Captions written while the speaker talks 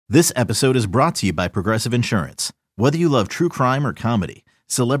This episode is brought to you by Progressive Insurance. Whether you love true crime or comedy,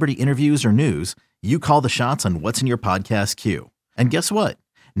 celebrity interviews or news, you call the shots on what's in your podcast queue. And guess what?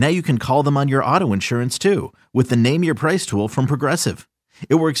 Now you can call them on your auto insurance too with the Name Your Price tool from Progressive.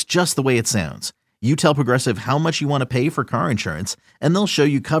 It works just the way it sounds. You tell Progressive how much you want to pay for car insurance, and they'll show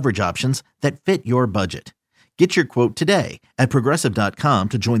you coverage options that fit your budget. Get your quote today at Progressive.com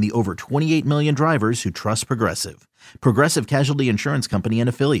to join the over 28 million drivers who trust Progressive. Progressive Casualty Insurance Company and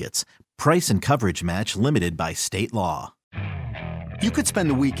Affiliates. Price and coverage match limited by state law. You could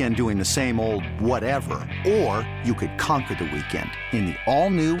spend the weekend doing the same old whatever, or you could conquer the weekend in the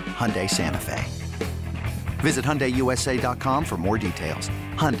all-new Hyundai Santa Fe. Visit HyundaiUSA.com for more details.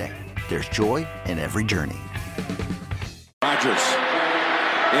 Hyundai, there's joy in every journey. Rodgers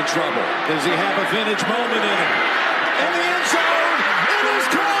in trouble. Does he have a vintage moment in him? In the end zone, it is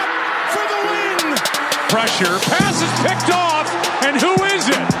caught for the win. Pressure, pass is picked off, and who is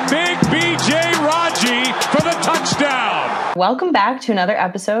it? Big B.J. Raji for the touchdown. Welcome back to another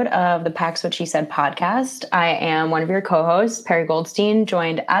episode of the Pack's What She Said podcast. I am one of your co-hosts, Perry Goldstein,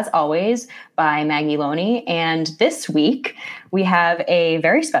 joined as always by Maggie Loney. And this week we have a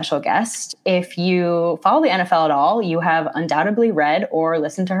very special guest. If you follow the NFL at all, you have undoubtedly read or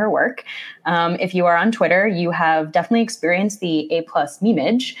listened to her work. If you are on Twitter, you have definitely experienced the A+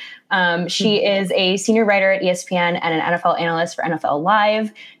 memeage. She is a senior writer at ESPN and an NFL analyst for NFL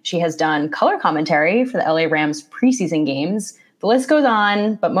Live. She has done color commentary for the LA Rams preseason games. The list goes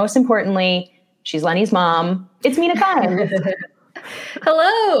on, but most importantly, she's Lenny's mom. It's Mina Khan.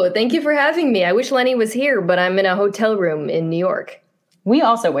 Hello. Thank you for having me. I wish Lenny was here, but I'm in a hotel room in New York. We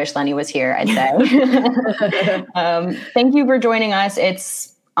also wish Lenny was here, I'd say. Thank you for joining us.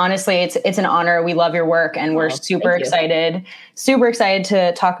 Honestly, it's an honor. We love your work, and we're super excited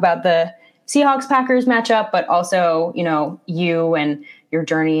to talk about the Seahawks-Packers matchup, but also, you and your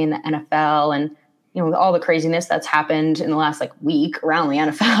journey in the NFL and, all the craziness that's happened in the last week around the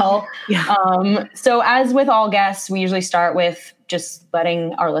NFL. Yeah. So as with all guests, we usually start with just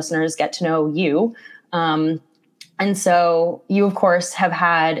letting our listeners get to know you. And so you, of course, have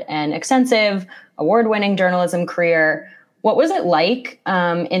had an extensive award-winning journalism career. What was it like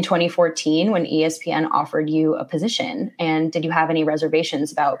in 2014 when ESPN offered you a position? And did you have any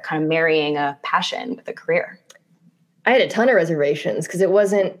reservations about kind of marrying a passion with a career? I had a ton of reservations because it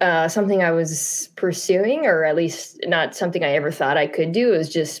wasn't something I was pursuing, or at least not something I ever thought I could do. It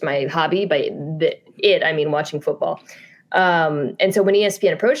was just my hobby. I mean watching football. And so when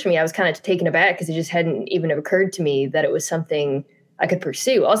ESPN approached me, I was kind of taken aback because it just hadn't even occurred to me that it was something I could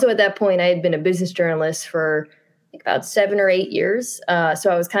pursue. Also, at that point, I had been a business journalist for about 7 or 8 years. So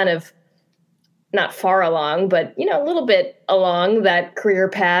I was kind of not far along, but, a little bit along that career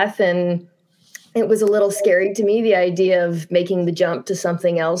path. And it was a little scary to me, the idea of making the jump to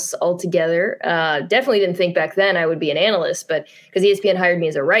something else altogether. Definitely didn't think back then I would be an analyst, but because ESPN hired me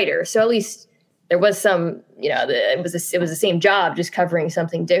as a writer. So at least there was some, it was the same job, just covering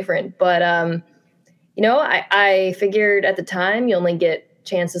something different. But, I figured at the time you only get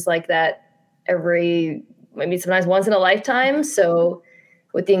chances like that maybe sometimes once in a lifetime. So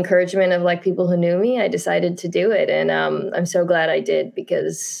with the encouragement of people who knew me, I decided to do it. And I'm so glad I did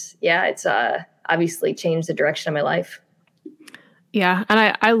because, it's obviously changed the direction of my life. Yeah.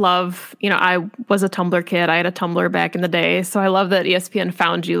 And I love, I was a Tumblr kid. I had a Tumblr back in the day. So I love that ESPN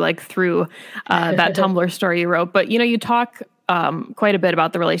found you through that Tumblr story you wrote. But, you talk quite a bit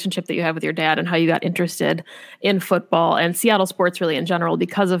about the relationship that you have with your dad and how you got interested in football and Seattle sports really in general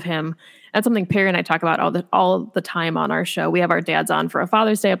because of him. That's something Perry and I talk about all the time on our show. We have our dads on for a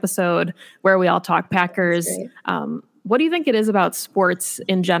Father's Day episode where we all talk Packers. What do you think it is about sports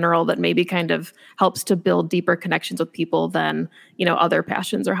in general that maybe kind of helps to build deeper connections with people than, other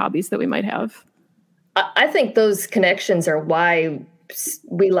passions or hobbies that we might have? I think those connections are why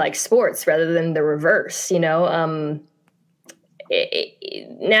we like sports rather than the reverse,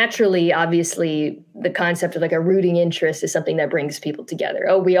 naturally, obviously, the concept of a rooting interest is something that brings people together.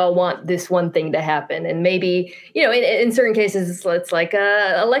 Oh, we all want this one thing to happen. And maybe, in certain cases, it's like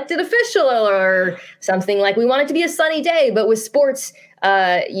a elected official or something we want it to be a sunny day. But with sports,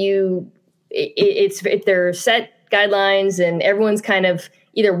 there are set guidelines and everyone's kind of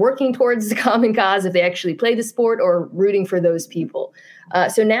either working towards the common cause if they actually play the sport or rooting for those people.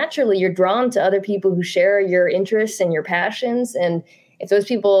 So naturally, you're drawn to other people who share your interests and your passions. And if those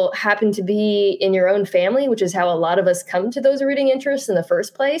people happen to be in your own family, which is how a lot of us come to those rooting interests in the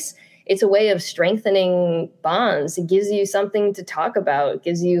first place, it's a way of strengthening bonds. It gives you something to talk about. It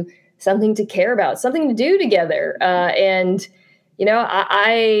gives you something to care about, something to do together. I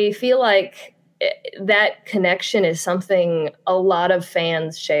feel like that connection is something a lot of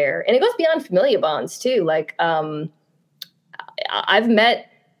fans share. And it goes beyond familial bonds too. Like, I've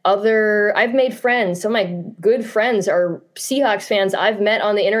made friends. Some of my good friends are Seahawks fans I've met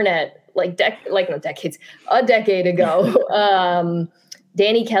on the internet, a decade ago.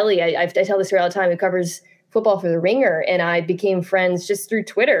 Danny Kelly, I tell this story all the time, who covers football for The Ringer, and I became friends just through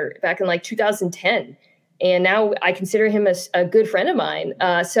Twitter back in 2010. And now I consider him a good friend of mine.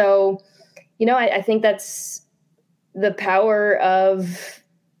 So, I think that's the power of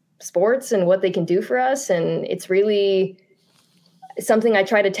sports and what they can do for us. And it's really something I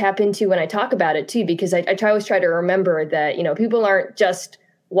try to tap into when I talk about it too, because I always try to remember that, people aren't just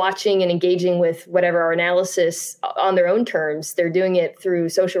watching and engaging with whatever our analysis on their own terms. They're doing it through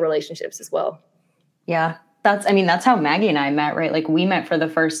social relationships as well. Yeah, that's how Maggie and I met, right? Like, we met for the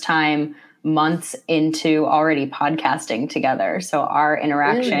first time months into already podcasting together. So our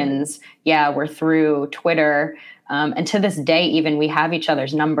interactions, were through Twitter. And to this day, even, we have each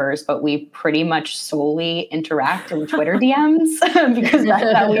other's numbers, but we pretty much solely interact in Twitter DMs because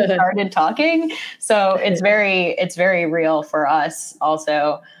that's how we started talking. So it's very real for us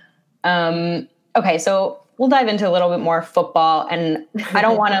also. Okay, so we'll dive into a little bit more football, and I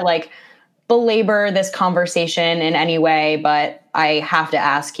don't want to belabor this conversation in any way, but I have to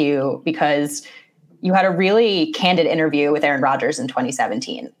ask you, because you had a really candid interview with Aaron Rodgers in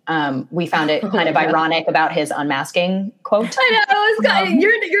 2017. We found it kind of ironic about his unmasking quote. I know.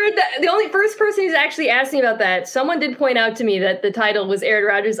 You're the only first person who's actually asked me about that. Someone did point out to me that the title was Aaron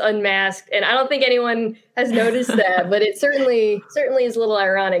Rodgers Unmasked, and I don't think anyone has noticed that, but it certainly is a little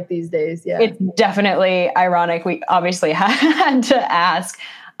ironic these days. Yeah, it's definitely ironic. We obviously had to ask,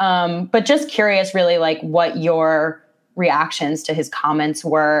 but just curious, really, what your reactions to his comments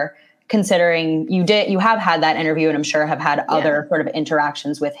were, considering you have had that interview, and I'm sure have had other sort of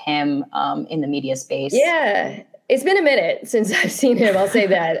interactions with him in the media space. Yeah, it's been a minute since I've seen him. I'll say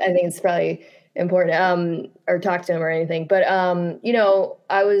that. I think it's probably important, or talk to him or anything. But,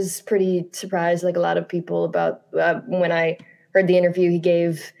 I was pretty surprised, like a lot of people, about when I heard the interview he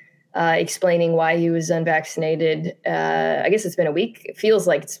gave explaining why he was unvaccinated. I guess it's been a week. It feels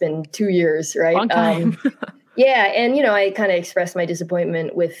like it's been 2 years, right? Long time. Yeah. And, I kind of expressed my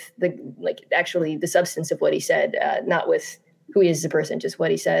disappointment with actually the substance of what he said, not with who he is as a person, just what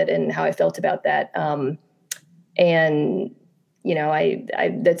he said and how I felt about that. And,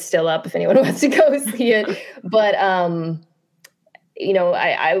 I that's still up if anyone wants to go see it. But, I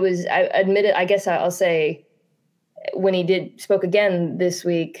admitted, I guess I'll say, when he spoke again this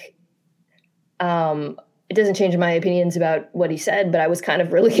week, it doesn't change my opinions about what he said, but I was kind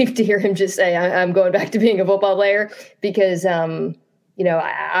of relieved to hear him just say, I'm going back to being a football player, because, I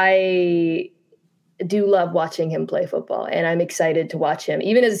do love watching him play football, and I'm excited to watch him,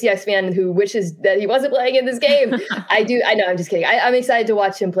 even as a Seahawks fan who wishes that he wasn't playing in this game. I know, I'm just kidding. I'm excited to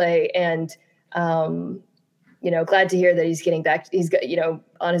watch him play, and, glad to hear that he's getting back. He's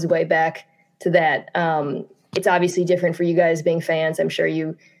on his way back to that. It's obviously different for you guys being fans. I'm sure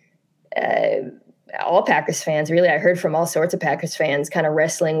you, all Packers fans, really. I heard from all sorts of Packers fans kind of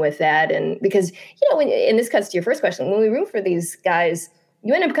wrestling with that. And because, and this cuts to your first question, when we root for these guys,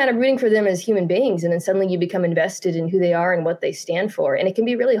 you end up kind of rooting for them as human beings. And then suddenly you become invested in who they are and what they stand for. And it can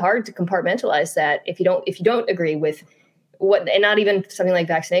be really hard to compartmentalize that if you don't agree with what, and not even something like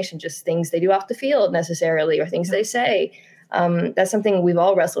vaccination, just things they do off the field necessarily, or things they say. That's something we've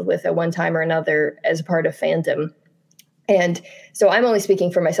all wrestled with at one time or another as a part of fandom. And so I'm only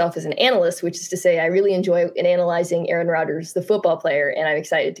speaking for myself as an analyst, which is to say I really enjoy analyzing Aaron Rodgers, the football player, and I'm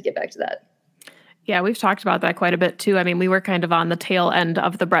excited to get back to that. Yeah, we've talked about that quite a bit too. I mean, we were kind of on the tail end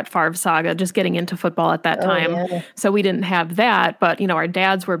of the Brett Favre saga, just getting into football at that time. Yeah. So we didn't have that, but our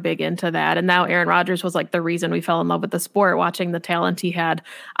dads were big into that. And now Aaron Rodgers was like the reason we fell in love with the sport, watching the talent he had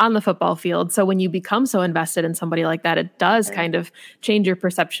on the football field. So when you become so invested in somebody like that, it does kind of change your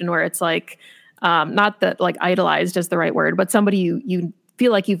perception, where it's like, not that idolized is the right word, but somebody you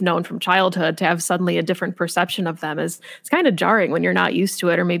feel like you've known from childhood, to have suddenly a different perception of them it's kind of jarring when you're not used to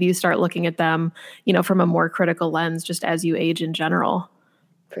it, or maybe you start looking at them, from a more critical lens, just as you age in general.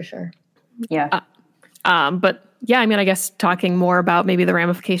 For sure. Yeah. But yeah, I mean, I guess talking more about maybe the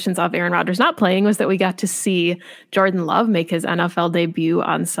ramifications of Aaron Rodgers not playing was that we got to see Jordan Love make his NFL debut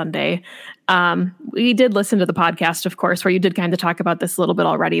on Sunday. We did listen to the podcast, of course, where you did kind of talk about this a little bit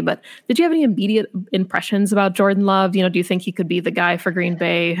already, but did you have any immediate impressions about Jordan Love? Do you think he could be the guy for Green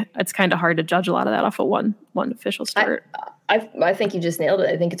Bay? It's kind of hard to judge a lot of that off of one official start. I think you just nailed it.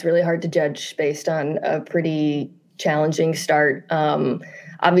 I think it's really hard to judge based on a pretty challenging start.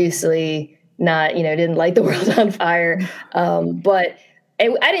 Obviously not, didn't light the world on fire. But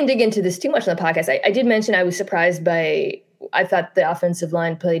I didn't dig into this too much on the podcast. I did mention I was surprised I thought the offensive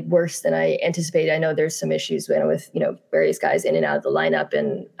line played worse than I anticipated. I know there's some issues with various guys in and out of the lineup,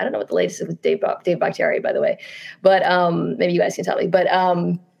 and I don't know what the latest is with Dave Bakhtiari, by the way, but maybe you guys can tell me. But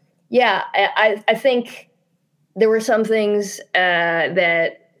yeah, I think there were some things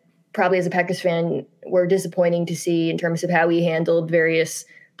that probably as a Packers fan were disappointing to see in terms of how he handled various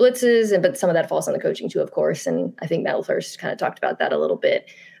blitzes, but some of that falls on the coaching too, of course. And I think Matt LaFleur kind of talked about that a little bit,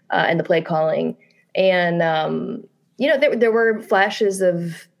 and the play calling. And, there were flashes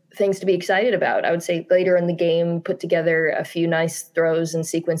of things to be excited about. I would say later in the game, put together a few nice throws and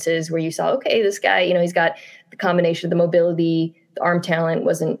sequences where you saw, okay, this guy, he's got the combination of the mobility, the arm talent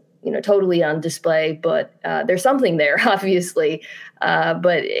wasn't, totally on display, but there's something there, obviously.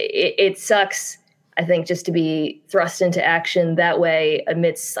 But it sucks, I think, just to be thrust into action that way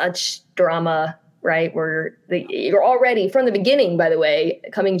amidst such drama, right? Where you're already, from the beginning, by the way,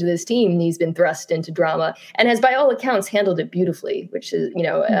 coming to this team, he's been thrust into drama and has, by all accounts, handled it beautifully, which is,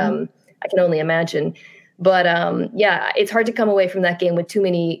 I can only imagine. But yeah, it's hard to come away from that game with too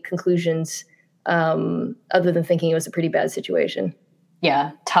many conclusions other than thinking it was a pretty bad situation.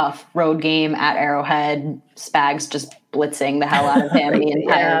 Yeah, tough road game at Arrowhead. Spags just blitzing the hell out of him the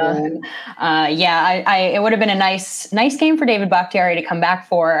entire game. It would have been a nice game for David Bakhtiari to come back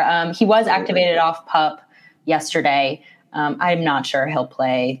for. He was activated off PUP yesterday. I'm not sure he'll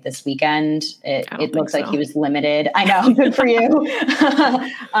play this weekend. It looks like he was limited. I know, good for you.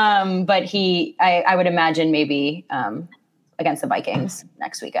 But I would imagine maybe against the Vikings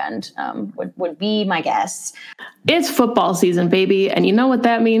next weekend would be my guess. It's football season, baby. And you know what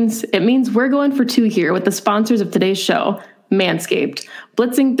that means? It means we're going for two here with the sponsors of today's show, Manscaped.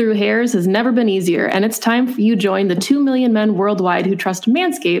 Blitzing through hairs has never been easier, and it's time for you to join the 2 million men worldwide who trust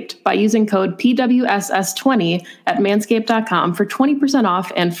Manscaped by using code PWSS20 at manscaped.com for 20%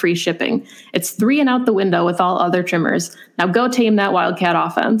 off and free shipping. It's 3 and out the window with all other trimmers. Now go tame that Wildcat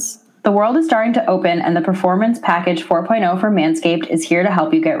offense. The world is starting to open, and the Performance Package 4.0 from Manscaped is here to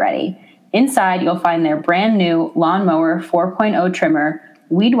help you get ready. Inside, you'll find their brand new Lawnmower 4.0 trimmer,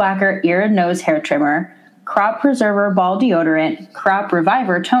 Weed Whacker ear and nose hair trimmer, Crop Preserver ball deodorant, Crop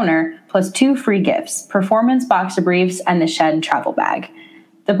Reviver toner, plus 2 free gifts, Performance Boxer Briefs and the Shed travel bag.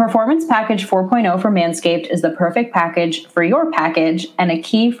 The Performance Package 4.0 from Manscaped is the perfect package for your package and a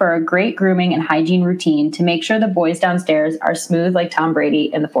key for a great grooming and hygiene routine to make sure the boys downstairs are smooth like Tom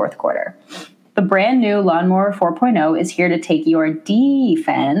Brady in the fourth quarter. The brand new Lawnmower 4.0 is here to take your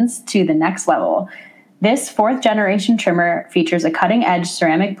defense to the next level. This 4th generation trimmer features a cutting-edge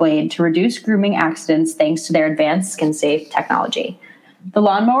ceramic blade to reduce grooming accidents thanks to their advanced skin-safe technology. The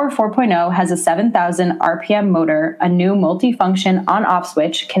Lawnmower 4.0 has a 7,000 RPM motor, a new multi-function on-off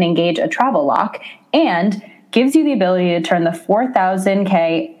switch can engage a travel lock, and gives you the ability to turn the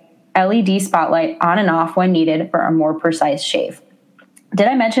 4000K LED spotlight on and off when needed for a more precise shave. Did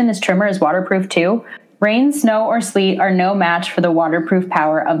I mention this trimmer is waterproof too? Rain, snow, or sleet are no match for the waterproof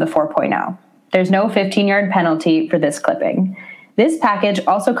power of the 4.0. There's no 15-yard penalty for this clipping. This package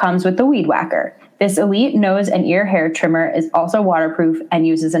also comes with the Weed Whacker. This elite nose and ear hair trimmer is also waterproof and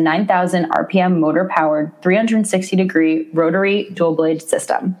uses a 9,000 RPM motor-powered 360-degree rotary dual-blade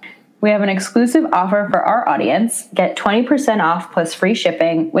system. We have an exclusive offer for our audience. Get 20% off plus free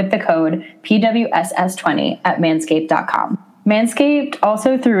shipping with the code PWSS20 at manscaped.com. Manscaped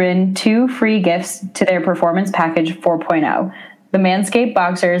also threw in 2 free gifts to their Performance Package 4.0. The Manscaped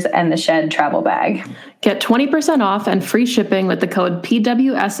Boxers and the Shed travel bag. Get 20% off and free shipping with the code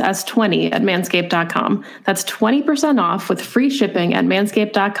PWSS20 at manscaped.com. That's 20% off with free shipping at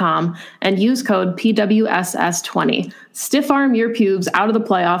manscaped.com and use code PWSS20. Stiff arm your pubes out of the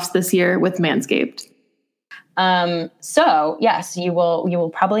playoffs this year with Manscaped. So yes, you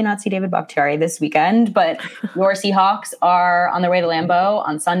will probably not see David Bakhtiari this weekend, but your Seahawks are on their way to Lambeau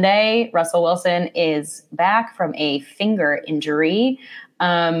on Sunday. Russell Wilson is back from a finger injury.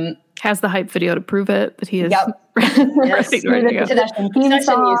 Has the hype video to prove it that he is ready to go.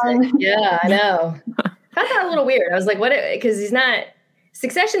 Yeah, I know. I found that a little weird. I was like, what? Because he's not.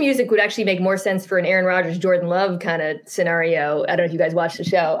 Succession music would actually make more sense for an Aaron Rodgers, Jordan Love kind of scenario. I don't know if you guys watched the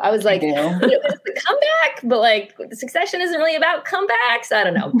show. I was like, it's the comeback, but like Succession isn't really about comebacks. I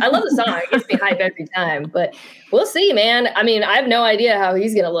don't know. I love the song. It gets me hype every time, but we'll see, man. I mean, I have no idea how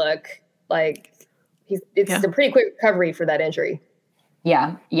he's going to look. Like it's a pretty quick recovery for that injury.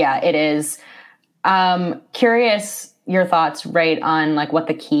 Yeah, it is. Curious your thoughts, right, on like what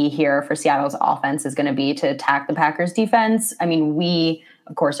the key here for Seattle's offense is going to be to attack the Packers defense. I mean, we,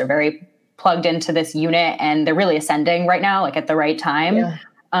 of course, are very plugged into this unit and they're really ascending right now, like at the right time.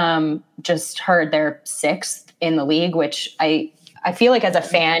 Yeah. Just heard they're 6th in the league, which I I feel like as a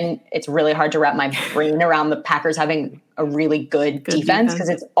fan, it's really hard to wrap my brain around the Packers having a really good defense because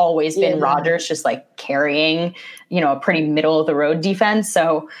it's always been Rodgers just like carrying, a pretty middle of the road defense.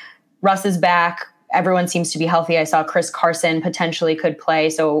 So Russ is back. Everyone seems to be healthy. I saw Chris Carson potentially could play.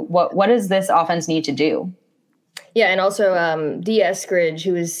 So what does this offense need to do? Yeah, and also D. Eskridge,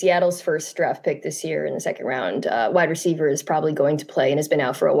 who is Seattle's first draft pick this year in the second round, wide receiver, is probably going to play and has been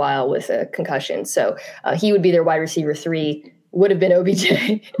out for a while with a concussion. So he would be their wide receiver 3. Would have been OBJ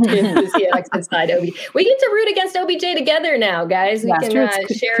in the Seahawks side. We get to root against OBJ together now, guys. We can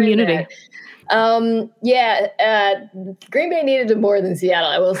share community. That. Green Bay needed it more than Seattle.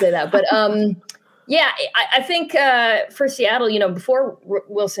 I will say that, but I think for Seattle, before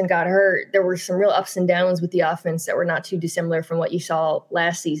Wilson got hurt, there were some real ups and downs with the offense that were not too dissimilar from what you saw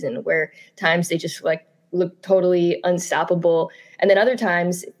last season, where times they just looked totally unstoppable, and then other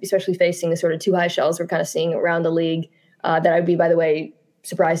times, especially facing the sort of 2 high shells we're kind of seeing around the league. That I'd be, by the way,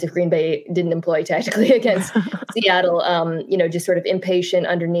 surprised if Green Bay didn't employ tactically against Seattle, just sort of impatient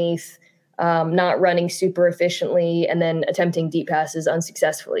underneath, not running super efficiently, and then attempting deep passes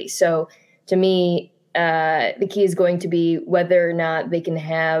unsuccessfully. So to me, the key is going to be whether or not they can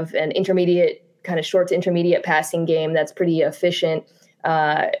have an intermediate, kind of short to intermediate passing game that's pretty efficient,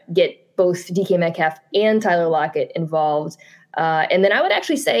 get both DK Metcalf and Tyler Lockett involved. And then I would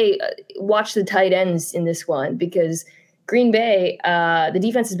actually say watch the tight ends in this one, because Green Bay, the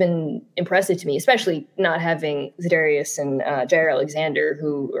defense has been impressive to me, especially not having Za'Darius and Jair Alexander,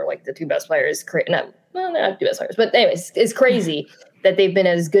 who are like the 2 best players. They're not 2 best players, but anyways, it's crazy that they've been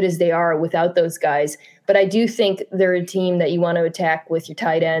as good as they are without those guys. But I do think they're a team that you want to attack with your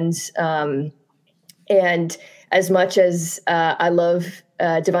tight ends. And as much as I love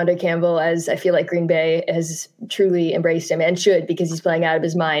Devondre Campbell, as I feel like Green Bay has truly embraced him and should, because he's playing out of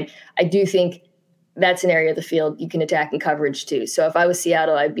his mind, I do think that's an area of the field you can attack in coverage too. So if I was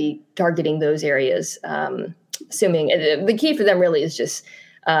Seattle, I'd be targeting those areas, assuming the key for them really is just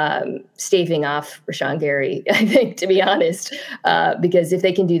staving off Rashawn Gary, I think, to be honest, because if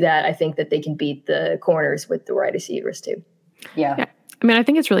they can do that, I think that they can beat the corners with the wide receivers too. Yeah. I mean, I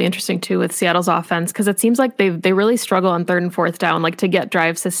think it's really interesting too with Seattle's offense, because it seems like they really struggle on 3rd and 4th down, like to get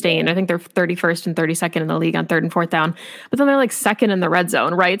drives sustained. I think they're 31st and 32nd in the league on 3rd and 4th down, but then they're like 2nd in the red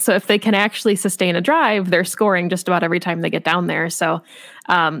zone, right? So if they can actually sustain a drive, they're scoring just about every time they get down there. So,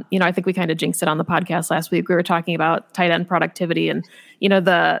 I think we kind of jinxed it on the podcast last week. We were talking about tight end productivity, and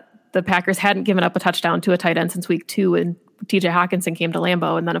the Packers hadn't given up a touchdown to a tight end since week 2, and TJ Hawkinson came to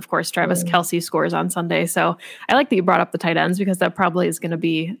Lambeau, and then of course Travis Kelce scores on Sunday. So I like that you brought up the tight ends, because that probably is going to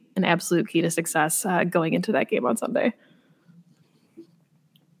be an absolute key to success going into that game on Sunday.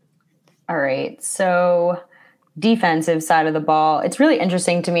 All right. So defensive side of the ball, it's really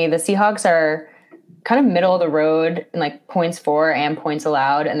interesting to me. The Seahawks are kind of middle of the road in like points for and points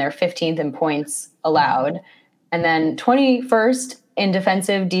allowed, and they're 15th in points allowed, and then 21st in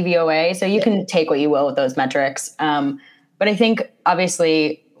defensive DVOA. So you can take what you will with those metrics. But I think,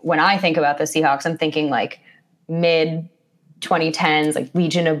 obviously, when I think about the Seahawks, I'm thinking like mid 2010s, like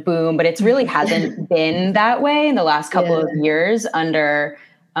Legion of Boom, but it really hasn't been that way in the last couple of years under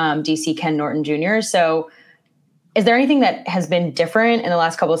DC Ken Norton Jr. So is there anything that has been different in the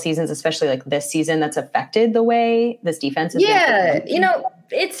last couple of seasons, especially like this season, that's affected the way this defense is?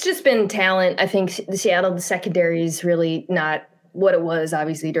 It's just been talent. I think the Seattle secondary is really not what it was,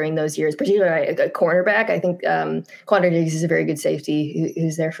 obviously, during those years, particularly a cornerback. I think Quandre Diggs is a very good safety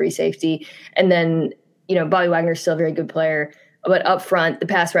who's their free safety. And then, Bobby Wagner's still a very good player. But up front, the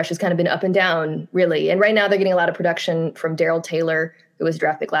pass rush has kind of been up and down, really. And right now they're getting a lot of production from Darrell Taylor, who was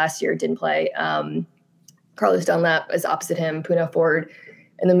draft pick last year, didn't play. Carlos Dunlap is opposite him. Puno Ford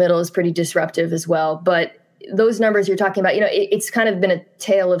in the middle is pretty disruptive as well. But those numbers you're talking about, it's kind of been a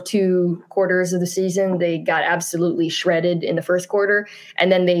tale of 2 quarters of the season. They got absolutely shredded in the first quarter,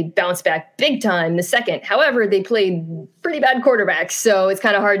 and then they bounced back big time the second. However, they played pretty bad quarterbacks, so it's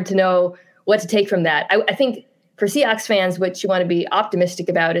kind of hard to know what to take from that. I think for Seahawks fans, what you want to be optimistic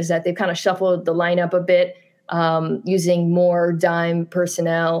about is that they've kind of shuffled the lineup a bit, using more dime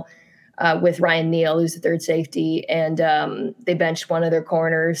personnel, with Ryan Neal, who's the third safety, and they benched one of their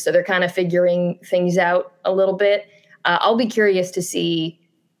corners. So they're kind of figuring things out a little bit. I'll be curious to see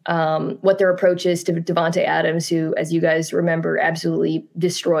what their approach is to Devontae Adams, who, as you guys remember, absolutely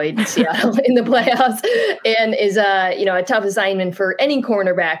destroyed Seattle in the playoffs, and is a tough assignment for any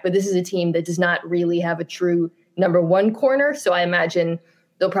cornerback. But this is a team that does not really have a true number 1 corner. So I imagine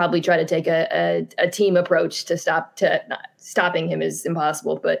they'll probably try to take a team approach to not – stopping him is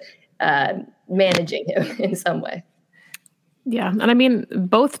impossible, but managing him in some way. Yeah. And I mean,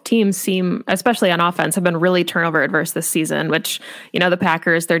 both teams seem, especially on offense, have been really turnover adverse this season, which, the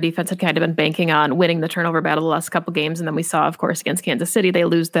Packers, their defense had kind of been banking on winning the turnover battle the last couple games. And then we saw, of course, against Kansas City, they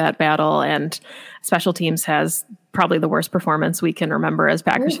lose that battle, and special teams has probably the worst performance we can remember as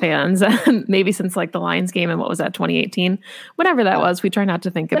Packers fans, maybe since like the Lions game in, what was that, 2018? Whatever that was, we try not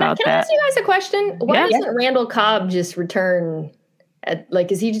to think about that. Can I ask you guys a question? Why doesn't Randall Cobb just return?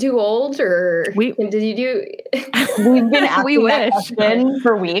 Is he too old, or did he do? We've been asking that question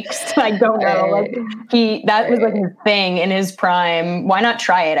for weeks. I don't know. That was like his thing in his prime. Why not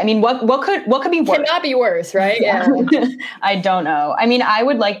try it? I mean, what could be worse? Cannot be worse, right? Yeah. I don't know. I mean, I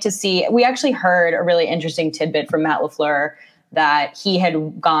would like to see. We actually heard a really interesting tidbit from Matt LaFleur that he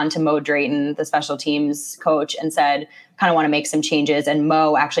had gone to Mo Drayton, the special teams coach, and said, kind of want to make some changes. And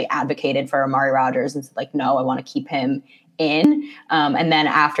Mo actually advocated for Amari Rodgers and said, like, no, I want to keep him in. And then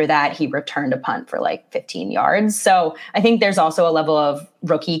after that, he returned a punt for like 15 yards. So I think there's also a level of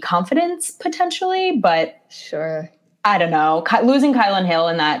rookie confidence potentially, but sure, I don't know. Losing Kylan Hill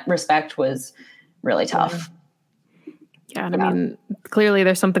in that respect was really tough. Yeah. And I mean, clearly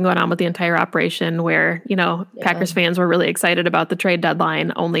there's something going on with the entire operation where, Packers fans were really excited about the trade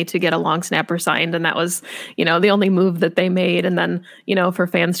deadline only to get a long snapper signed. And that was, the only move that they made. And then, for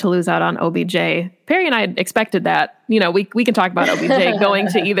fans to lose out on OBJ, Perry and I expected that. We can talk about OBJ going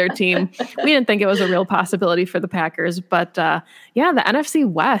to either team. We didn't think it was a real possibility for the Packers. But the NFC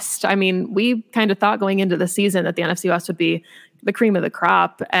West, I mean, we kind of thought going into the season that the NFC West would be the cream of the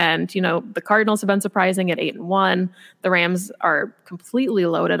crop. And, the Cardinals have been surprising at 8-1. The Rams are completely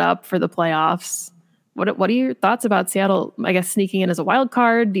loaded up for the playoffs. What are your thoughts about Seattle, I guess, sneaking in as a wild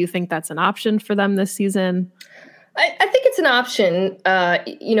card? Do you think that's an option for them this season? I think it's an option.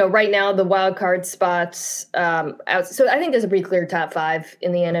 Right now the wild card spots out. So I think there's a pretty clear top 5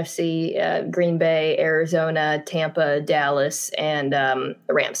 in the NFC: Green Bay, Arizona, Tampa, Dallas, and the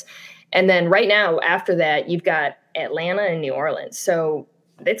Rams. And then right now, after that, you've got Atlanta and New Orleans. So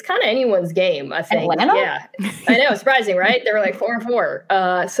it's kind of anyone's game, I think. Atlanta? Yeah, I know, surprising, right? They were like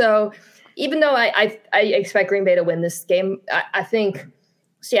 4-4. So even though I expect Green Bay to win this game, I think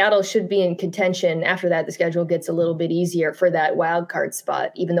Seattle should be in contention. After that, the schedule gets a little bit easier for that wild card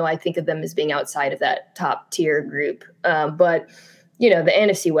spot, even though I think of them as being outside of that top tier group. But the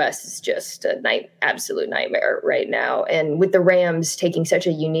NFC West is just a absolute nightmare right now. And with the Rams taking such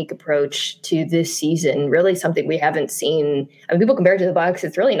a unique approach to this season, really something we haven't seen. I mean, people compare it to the Bucs,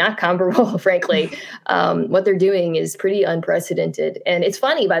 it's really not comparable, frankly. What they're doing is pretty unprecedented. And it's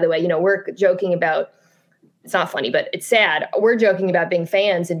funny, by the way, we're joking about, it's not funny, but it's sad. We're joking about being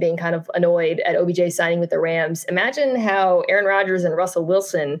fans and being kind of annoyed at OBJ signing with the Rams. Imagine how Aaron Rodgers and Russell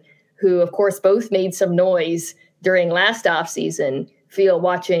Wilson, who of course both made some noise during last offseason, feel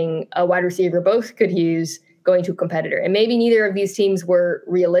watching a wide receiver both could use going to a competitor. And maybe neither of these teams were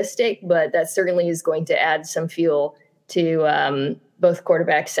realistic, but that certainly is going to add some fuel to both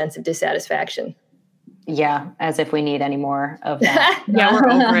quarterbacks' sense of dissatisfaction. Yeah, as if we need any more of that. Yeah, we're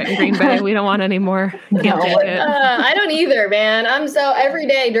over it in Green Bay. We don't want any more. I don't either, man. I'm so every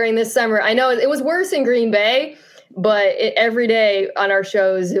day during this summer. I know it was worse in Green Bay, but every day on our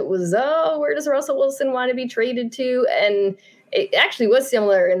shows, it was, where does Russell Wilson want to be traded to? And it actually was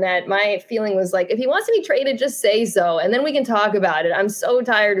similar in that my feeling was like, if he wants to be traded, just say so, and then we can talk about it. I'm so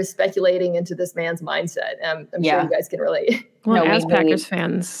tired of speculating into this man's mindset. I'm sure you guys can relate. Well, as Packers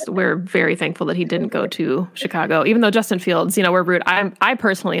fans, we're very thankful that he didn't go to Chicago, even though Justin Fields, I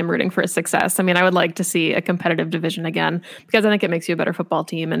personally am rooting for his success. I mean, I would like to see a competitive division again, because I think it makes you a better football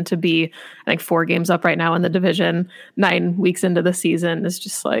team. And to be, I think, 4 games up right now in the division, 9 weeks into the season is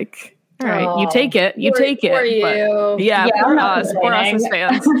just like, all right, you take it. You take it. For you. Yeah, for us as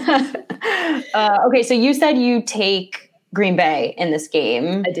fans. Okay, so you said you take Green Bay in this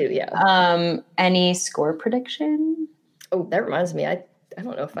game. I do, yeah. Any score prediction? Oh, that reminds me. I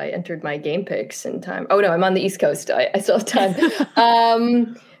don't know if I entered my game picks in time. Oh, no, I'm on the East Coast. I still have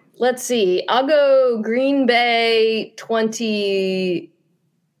time. Let's see. I'll go Green Bay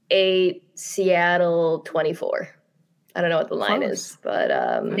 28, Seattle 24. I don't know what the line is, but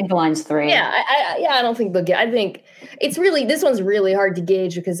I think the line's 3. Yeah, I don't think they'll get. I think it's really, this one's really hard to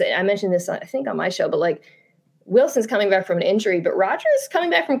gauge because I mentioned this, I think, on my show, but like Wilson's coming back from an injury, but Rodgers coming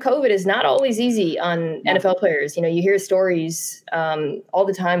back from COVID is not always easy on NFL players. You hear stories all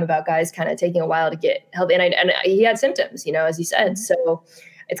the time about guys kind of taking a while to get healthy, and he had symptoms, as you said. So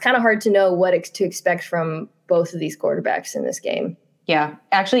it's kind of hard to know what to expect from both of these quarterbacks in this game. Yeah,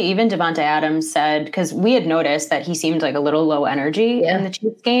 actually, even Devonta Adams said, because we had noticed that he seemed like a little low energy in the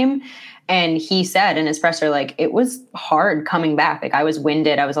Chiefs game. And he said in his presser, like, it was hard coming back. Like, I was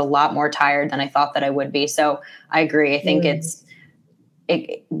winded. I was a lot more tired than I thought that I would be. So I agree. I think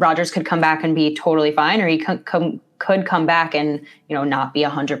Rodgers could come back and be totally fine, or he could come back and, not be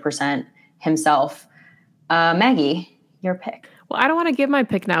 100% himself. Maggie, your pick. Well, I don't want to give my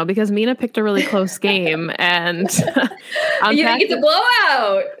pick now because Mina picked a really close game, and you think it's a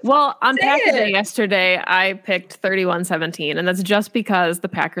blowout. Well, on Packer Day yesterday, I picked 31-17, and that's just because the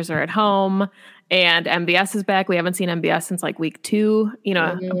Packers are at home and MBS is back. We haven't seen MBS since like week 2,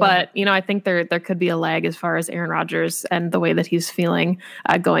 but I think there could be a lag as far as Aaron Rodgers and the way that he's feeling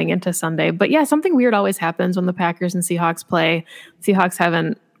going into Sunday. But yeah, something weird always happens when the Packers and Seahawks play. Seahawks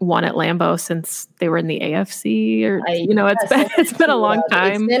haven't won at Lambeau since they were in the AFC, or it's been a long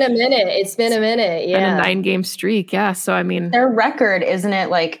time. It's been a minute. Yeah, and a 9-game streak. Yeah, so I mean, their record, isn't it?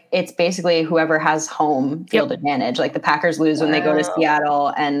 Like, it's basically whoever has home field advantage. Like, the Packers lose when they go to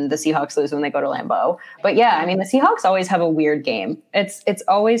Seattle, and the Seahawks lose when they go to Lambeau. But yeah, I mean, the Seahawks always have a weird game. It's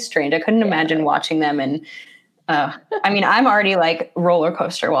always strange. I couldn't imagine watching them, and I mean, I'm already like roller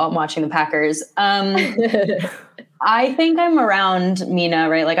coaster while I'm watching the Packers. I think I'm around Mina,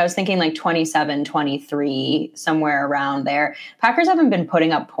 right? Like, I was thinking like 27, 23, somewhere around there. Packers haven't been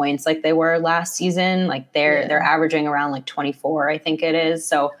putting up points like they were last season. Like, they're averaging around like 24, I think it is.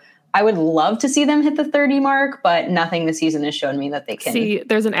 So I would love to see them hit the 30 mark, but nothing this season has shown me that they can. See,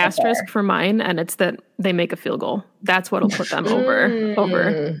 there's an asterisk for mine, and it's that they make a field goal. That's what'll put them over.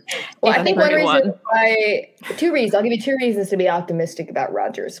 Well, I think one reason two reasons. I'll give you 2 reasons to be optimistic about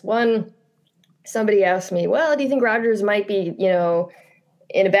Rodgers. One, somebody asked me, well, do you think Rodgers might be,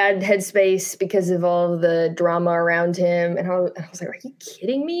 in a bad headspace because of all of the drama around him? And I was like, are you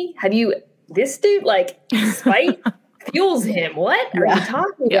kidding me? This dude, like, spite fuels him. What are you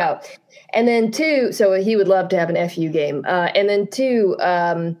talking about? And then 2, so he would love to have an FU game. And then 2,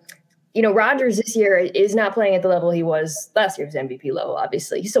 Rodgers this year is not playing at the level he was last year. His MVP level,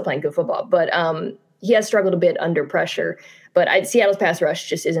 obviously. He's still playing good football, but he has struggled a bit under pressure. But Seattle's pass rush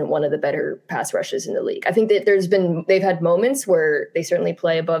just isn't one of the better pass rushes in the league. I think that they've had moments where they certainly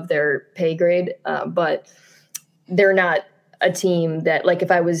play above their pay grade, but they're not a team that, like,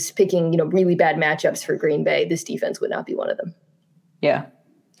 if I was picking, really bad matchups for Green Bay, this defense would not be one of them. Yeah.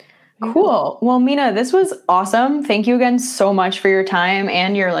 Cool. Well, Mina, this was awesome. Thank you again so much for your time,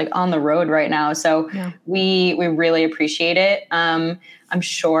 and you're like on the road right now. So we really appreciate it. I'm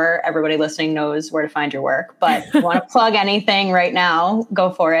sure everybody listening knows where to find your work, but if you want to plug anything right now,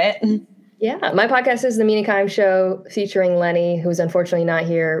 go for it. Yeah. My podcast is The Mina Kimes Show, featuring Lenny, who's unfortunately not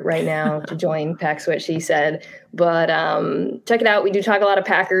here right now to join Pack Switch, he said. But check it out. We do talk a lot of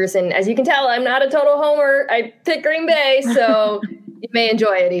Packers. And as you can tell, I'm not a total homer. I pick Green Bay. So you may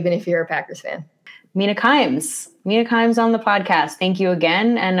enjoy it even if you're a Packers fan. Mina Kimes on the podcast. Thank you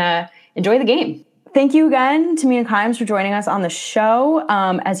again, and enjoy the game. Thank you again to Mina Kimes for joining us on the show.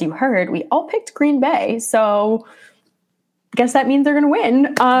 As you heard, we all picked Green Bay, so I guess that means they're going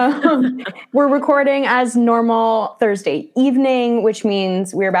to win. We're recording as normal Thursday evening, which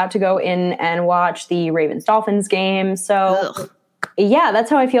means we're about to go in and watch the Ravens-Dolphins game. So, yeah, that's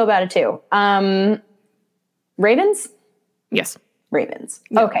how I feel about it too. Ravens? Yes. Ravens.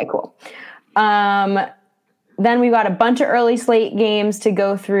 Yeah. Okay, cool. Then we've got a bunch of early slate games to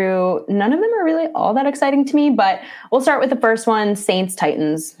go through. None of them are really all that exciting to me, but we'll start with the first one,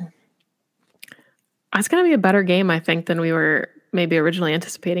 Saints-Titans. It's going to be a better game, I think, than we were maybe originally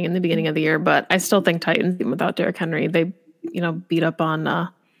anticipating in the beginning of the year, but I still think Titans, even without Derrick Henry, they, beat up on,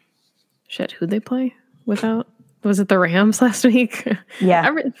 who'd they play without? Was it the Rams last week?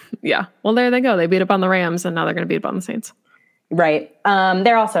 Yeah. Yeah. Well, there they go. They beat up on the Rams, and now they're going to beat up on the Saints. Right.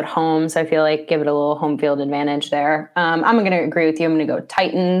 They're also at home, so I feel like give it a little home field advantage there. I'm going to agree with you. I'm going to go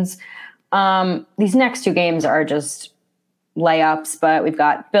Titans. These next 2 games are just layups, but we've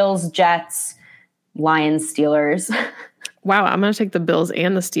got Bills, Jets, Lions, Steelers. Wow, I'm going to take the Bills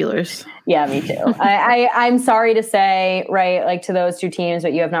and the Steelers. Yeah, me too. I'm sorry to say, right, like to those 2 teams,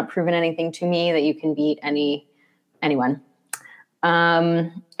 but you have not proven anything to me that you can beat anyone.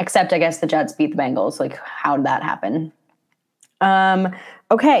 Except, I guess, the Jets beat the Bengals. Like, how did that happen?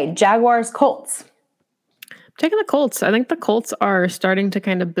 Okay, Jaguars, Colts. I'm taking the Colts. I think the Colts are starting to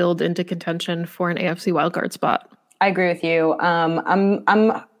kind of build into contention for an AFC wildcard spot. I agree with you. I'm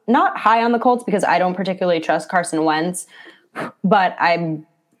not high on the Colts because I don't particularly trust Carson Wentz, but I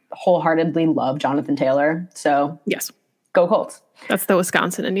wholeheartly love Jonathan Taylor. So yes, go Colts. That's the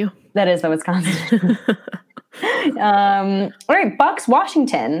Wisconsin in you. That is the Wisconsin. All right, Bucks,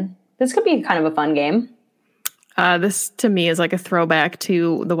 Washington. This could be kind of a fun game. This to me is like a throwback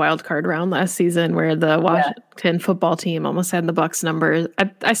to the wild card round last season where the Washington football team almost had the Bucs numbers.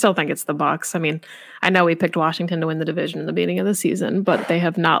 I still think it's the Bucs. I mean, I know we picked Washington to win the division in the beginning of the season, but they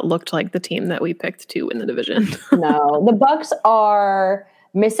have not looked like the team that we picked to win the division. No, the Bucs are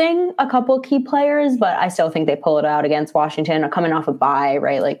missing a couple key players, but I still think they pull it out against Washington. Coming off a bye,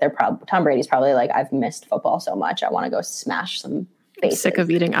 right? Like Tom Brady's probably like, I've missed football so much, I want to go smash some bases. Sick of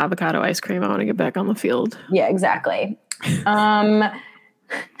eating avocado ice cream. I want to get back on the field. Yeah, exactly.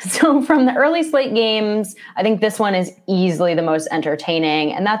 So from the early slate games, I think this one is easily the most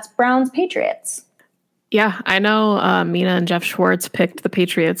entertaining, and that's Browns-Patriots. Yeah, I know Mina and Jeff Schwartz picked the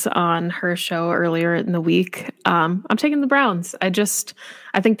Patriots on her show earlier in the week. I'm taking the Browns. I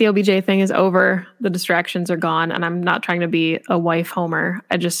think the OBJ thing is over. The distractions are gone, and I'm not trying to be a wife homer.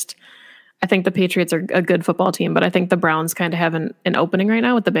 I think the Patriots are a good football team, but I think the Browns kind of have an opening right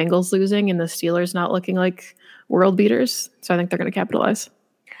now with the Bengals losing and the Steelers not looking like world beaters. So I think they're going to capitalize.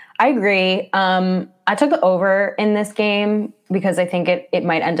 I agree. I took the over in this game because I think it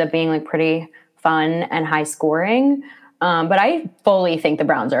might end up being like pretty fun and high scoring. But I fully think the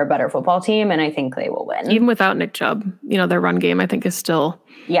Browns are a better football team, and I think they will win. Even without Nick Chubb, their run game I think is still.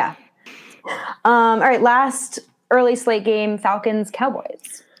 Yeah. All right. Last early slate game,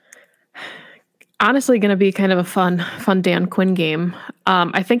 Falcons-Cowboys. Honestly, going to be kind of a fun Dan Quinn game.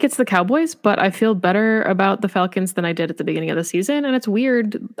 I think it's the Cowboys, but I feel better about the Falcons than I did at the beginning of the season. And it's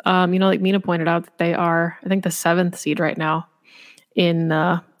weird, like Mina pointed out, that they are, I think, the 7th seed right now in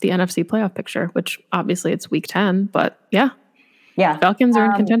the NFC playoff picture, which obviously it's week 10, but yeah, Falcons are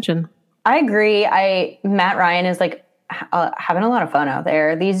in contention. I agree. Matt Ryan is like having a lot of fun out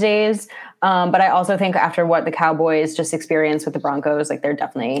there these days. But I also think after what the Cowboys just experienced with the Broncos, like they're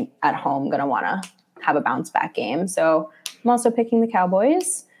definitely at home going to want to have a bounce back game. So I'm also picking the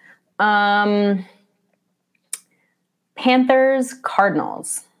Cowboys.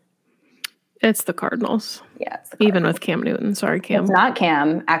 Panthers-Cardinals. It's the Cardinals. Yeah, it's the Cardinals. Even with Cam Newton. Sorry, Cam. It's not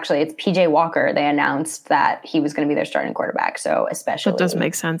Cam. Actually, it's PJ Walker. They announced that he was going to be their starting quarterback. So especially. That does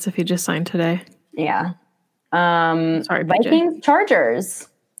make sense if he just signed today. Yeah. Sorry, Vikings-Chargers.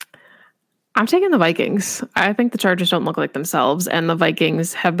 I'm taking the Vikings. I think the Chargers don't look like themselves, and the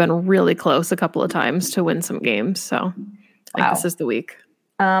Vikings have been really close a couple of times to win some games. So I think this is the week.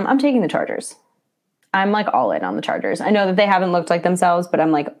 I'm taking the Chargers. I'm like all in on the Chargers. I know that they haven't looked like themselves, but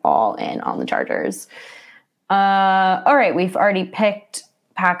I'm like all in on the Chargers. All right, we've already picked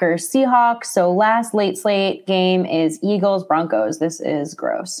Packers-Seahawks. So last late slate game is Eagles-Broncos. This is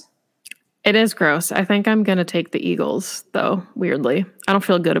gross. It is gross. I think I'm going to take the Eagles, though, weirdly. I don't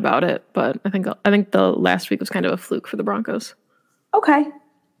feel good about it, but I think the last week was kind of a fluke for the Broncos. Okay.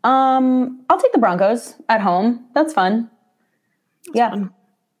 I'll take the Broncos at home. That's fun. That's fun.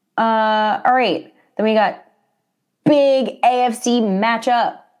 All right. Then we got big AFC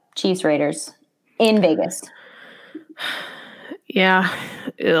matchup. Chiefs-Raiders in Vegas. Yeah.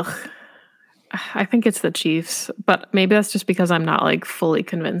 Ugh. I think it's the Chiefs, but maybe that's just because I'm not like fully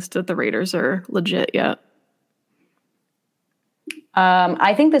convinced that the Raiders are legit yet.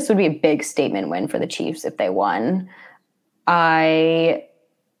 I think this would be a big statement win for the Chiefs if they won. I'll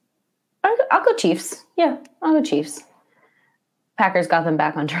go Chiefs. Yeah, I'll go Chiefs. Packers got them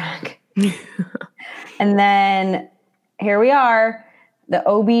back on track. And then here we are. The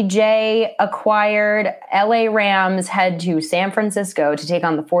OBJ acquired LA Rams head to San Francisco to take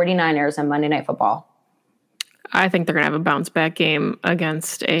on the 49ers on Monday Night Football. I think they're going to have a bounce back game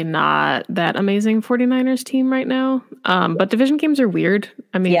against a not that amazing 49ers team right now. But division games are weird.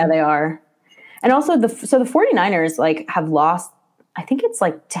 I mean, yeah, they are. And also the 49ers like have lost, I think it's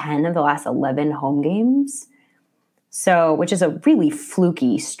like 10 of the last 11 home games. So, which is a really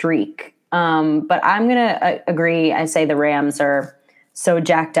fluky streak. But I'm going to agree. I say the Rams are so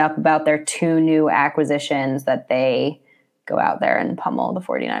jacked up about their 2 new acquisitions that they go out there and pummel the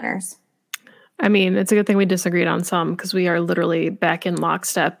 49ers. I mean, it's a good thing we disagreed on some because we are literally back in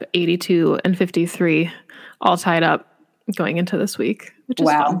lockstep, 82 and 53, all tied up going into this week, which is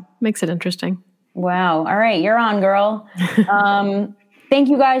fun. Makes it interesting. Wow. All right. You're on, girl. Thank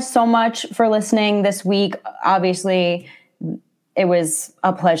you guys so much for listening this week. Obviously, it was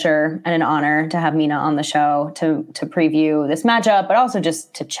a pleasure and an honor to have Mina on the show to preview this matchup, but also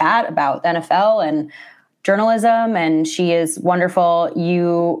just to chat about the NFL and journalism. And she is wonderful.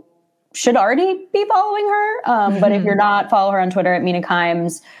 You should already be following her. But if you're not, follow her on Twitter at Mina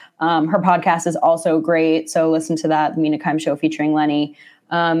Kimes. Her podcast is also great. So listen to that, the Mina Kimes Show featuring Lenny.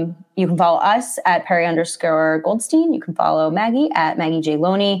 You can follow us at Perry_Goldstein. You can follow Maggie at Maggie J.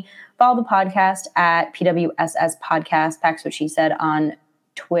 Loney. Follow the podcast at PWSS Podcast. That's what she said on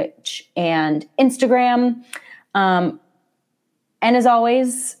Twitch and Instagram. And as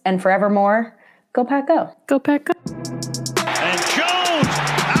always, and forevermore, go Pack Go. Go Pack Go. And Jones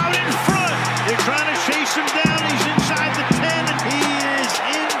out in front. They're trying to chase him down. He's